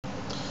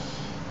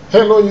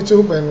Hello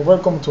YouTube, and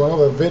welcome to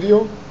another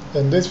video.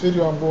 In this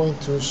video I'm going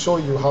to show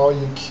you how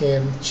you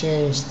can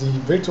change the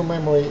virtual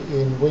memory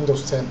in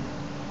Windows 10.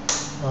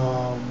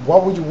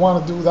 What would you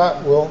want to do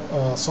that? Well,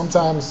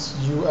 sometimes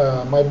you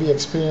might be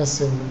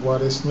experiencing what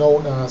is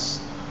known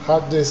as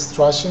hard disk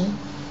thrashing.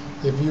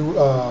 If you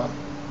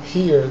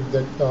hear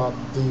that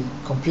the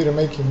computer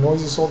making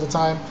noises all the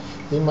time,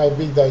 it might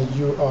be that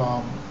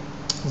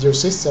your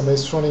system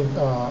is running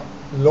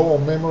low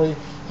on memory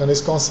and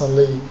is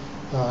constantly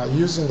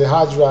using the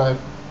hard drive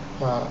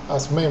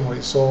as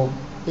memory. So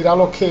it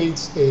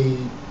allocates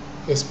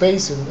a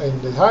space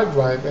in the hard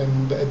drive,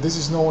 and this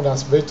is known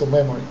as virtual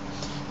memory.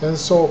 And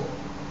so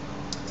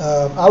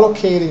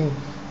allocating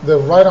the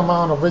right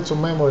amount of virtual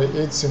memory,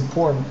 it's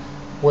important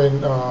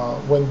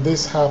when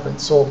this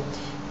happens. So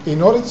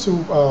in order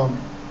to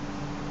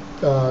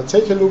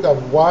take a look at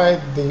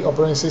why the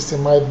operating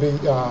system might be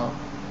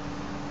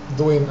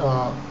doing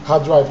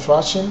hard drive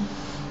thrashing,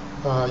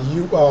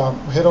 you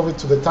head over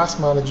to the task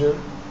manager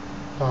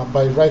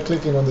by right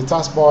clicking on the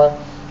taskbar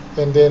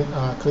and then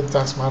click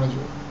task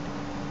manager.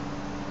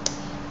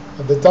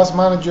 The task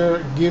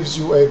manager gives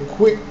you a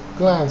quick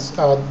glance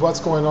at what's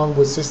going on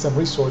with system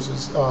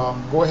resources.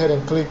 Go ahead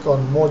and click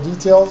on more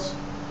details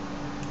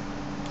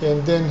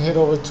and then head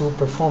over to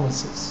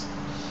performances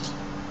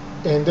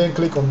and then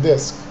click on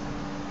disk.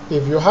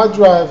 If your hard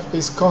drive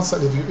is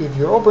constantly, if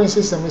your operating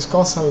system is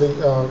constantly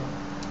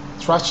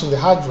thrashing the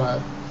hard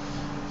drive,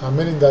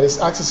 meaning that it's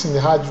accessing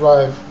the hard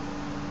drive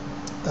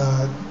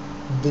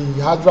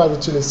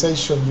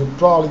utilization, you're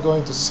probably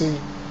going to see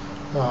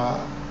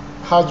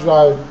hard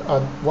drive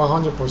at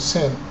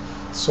 100%.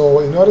 So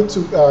in order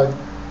to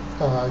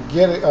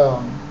get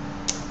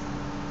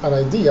an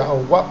idea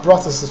of what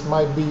processes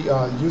might be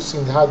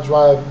using the hard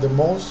drive the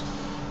most,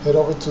 head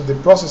over to the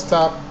process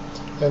tab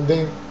and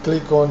then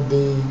click on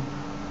the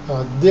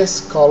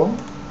disk column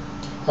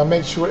and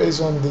make sure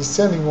it's on the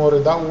descending order.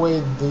 That way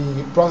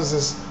the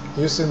processes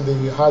using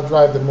the hard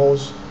drive the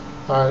most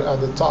are at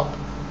the top,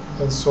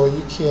 and so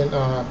you can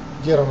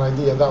get an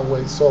idea that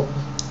way. So,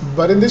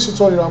 but in this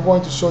tutorial I'm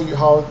going to show you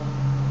how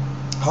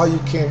you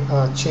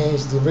can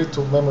change the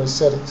virtual memory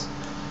settings.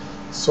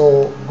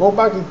 So go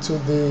back into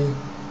the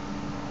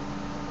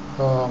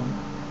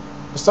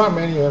start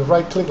menu and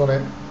right click on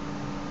it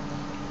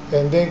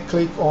and then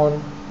click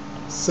on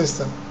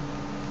system.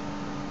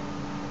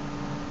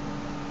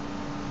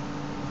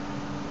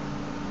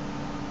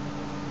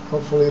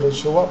 Hopefully it'll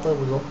show up. There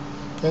we go.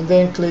 And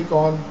then click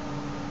on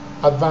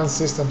advanced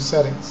system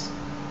settings.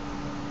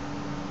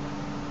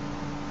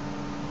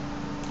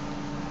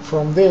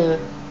 From there,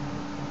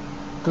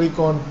 click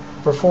on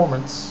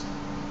performance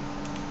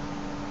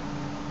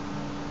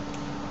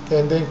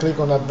and then click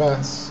on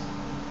advanced,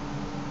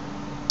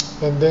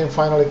 and then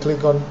finally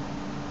click on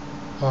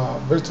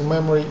virtual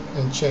memory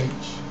and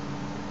change.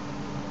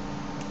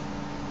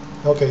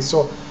 Okay,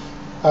 so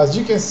as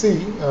you can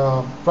see,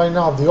 right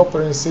now the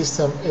operating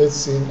system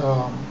is in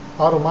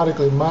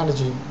automatically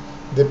managing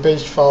the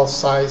page file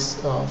size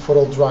for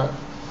the drive.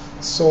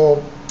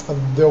 So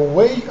the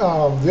way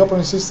the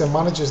operating system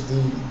manages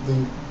the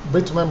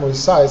virtual memory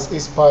size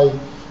is by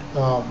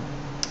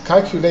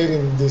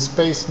calculating the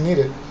space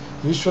needed.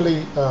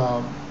 Usually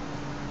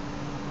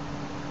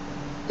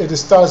it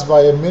starts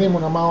by a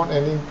minimum amount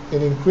and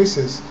it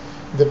increases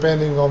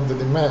depending on the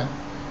demand.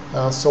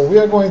 So we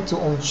are going to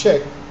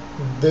uncheck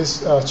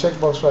this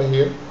checkbox right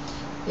here,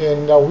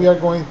 and we are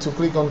going to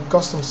click on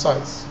custom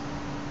size,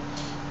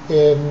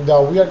 and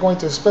we are going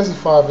to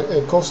specify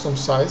a custom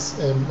size,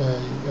 an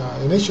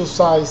initial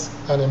size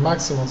and a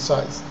maximum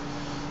size.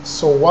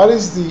 So what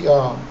is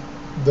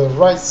the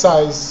right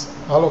size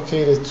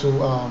allocated to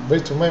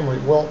virtual memory?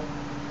 Well,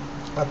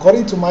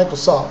 according to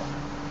Microsoft,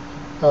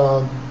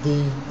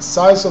 the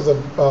size of the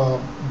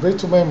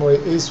virtual memory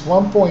is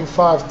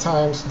 1.5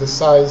 times the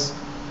size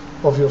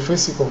of your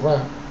physical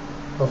RAM,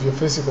 of your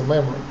physical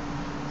memory.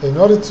 In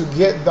order to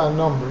get that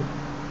number,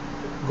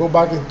 go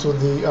back into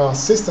the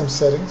system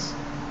settings,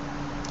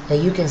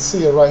 and you can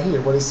see it right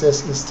here where it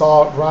says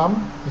install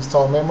RAM,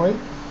 install memory.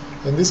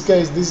 In this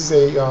case, this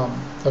is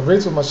a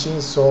virtual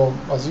machine, so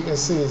as you can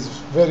see, it's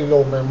very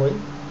low memory,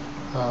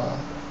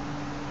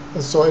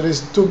 and so it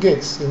is 2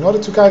 gigs. In order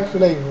to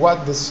calculate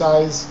what the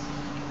size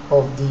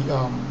of the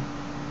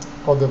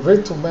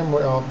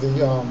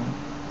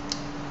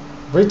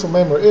virtual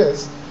memory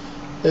is,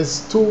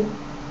 it's 2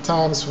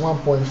 times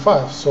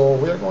 1.5. So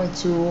we are going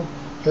to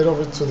head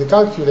over to the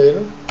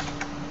calculator,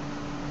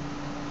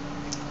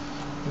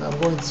 and I'm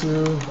going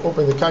to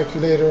open the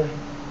calculator.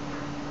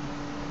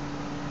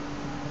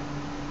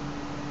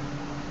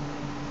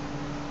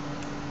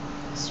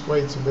 It's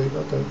way too big.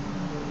 Okay,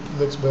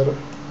 looks better.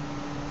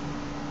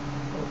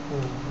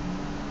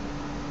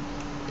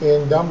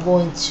 And I'm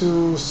going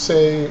to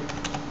say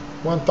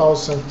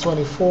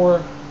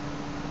 1024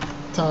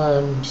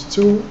 times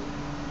 2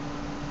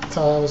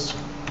 times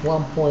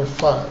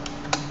 1.5,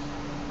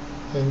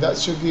 and that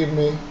should give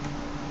me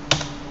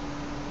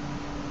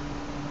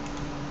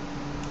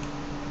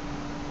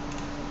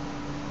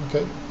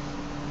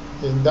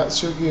and that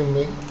should give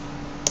me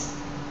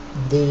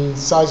the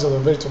size of the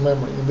virtual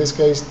memory. In this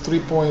case,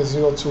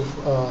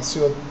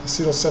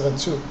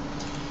 3.02072.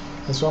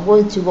 And so I'm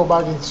going to go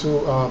back into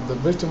the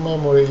virtual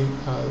memory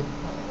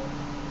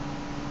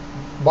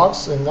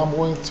box, and I'm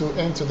going to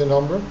enter the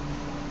number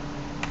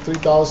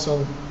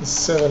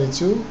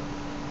 3072,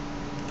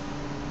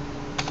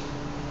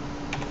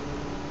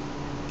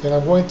 and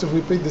I'm going to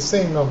repeat the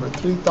same number,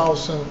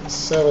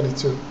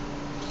 3072.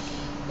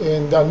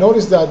 And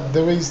notice that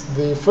there is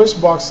the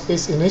first box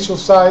is initial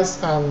size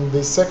and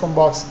the second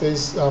box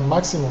is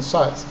maximum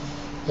size.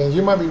 And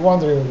you might be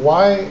wondering,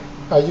 why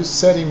are you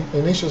setting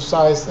initial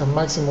size and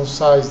maximum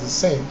size the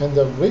same? And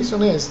the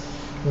reason is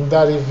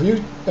that if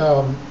you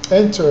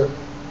enter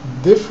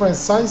different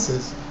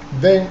sizes,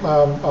 then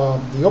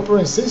the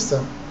operating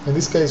system, in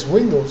this case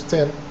Windows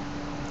 10,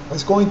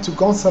 is going to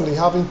constantly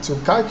having to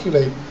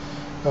calculate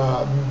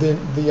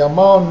the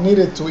amount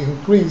needed to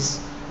increase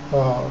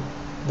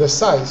the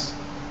size.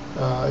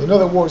 In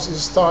other words, it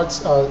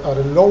starts at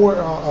a lower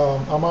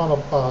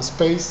amount of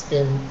space,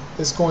 and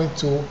it's going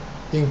to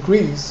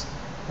increase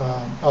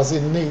as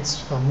it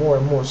needs more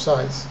and more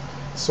size.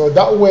 So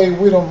that way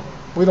we don't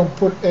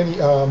put any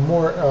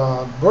more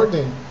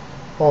burden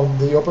on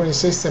the operating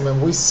system, and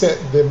we set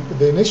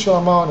the initial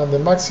amount and the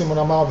maximum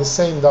amount the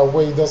same. That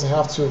way it doesn't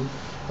have to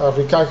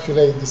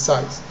recalculate the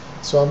size.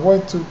 So I'm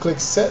going to click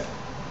set.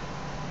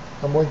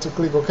 I'm going to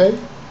click OK,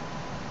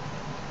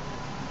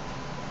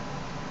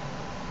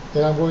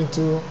 and I'm going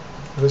to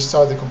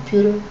restart the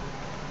computer.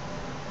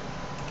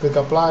 Click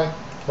apply,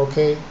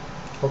 OK,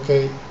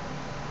 OK,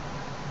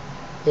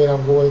 and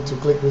I'm going to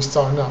click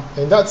restart now.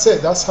 And that's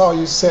it. That's how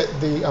you set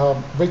the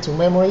virtual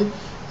memory,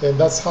 and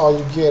that's how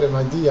you get an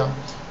idea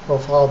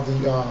of how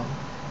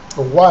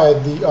why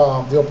the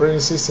operating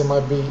system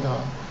might be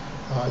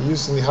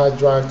using the hard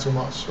drive too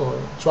much or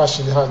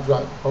trashing the hard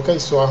drive. Okay,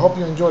 so I hope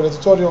you enjoyed the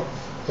tutorial,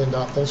 and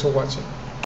thanks for watching.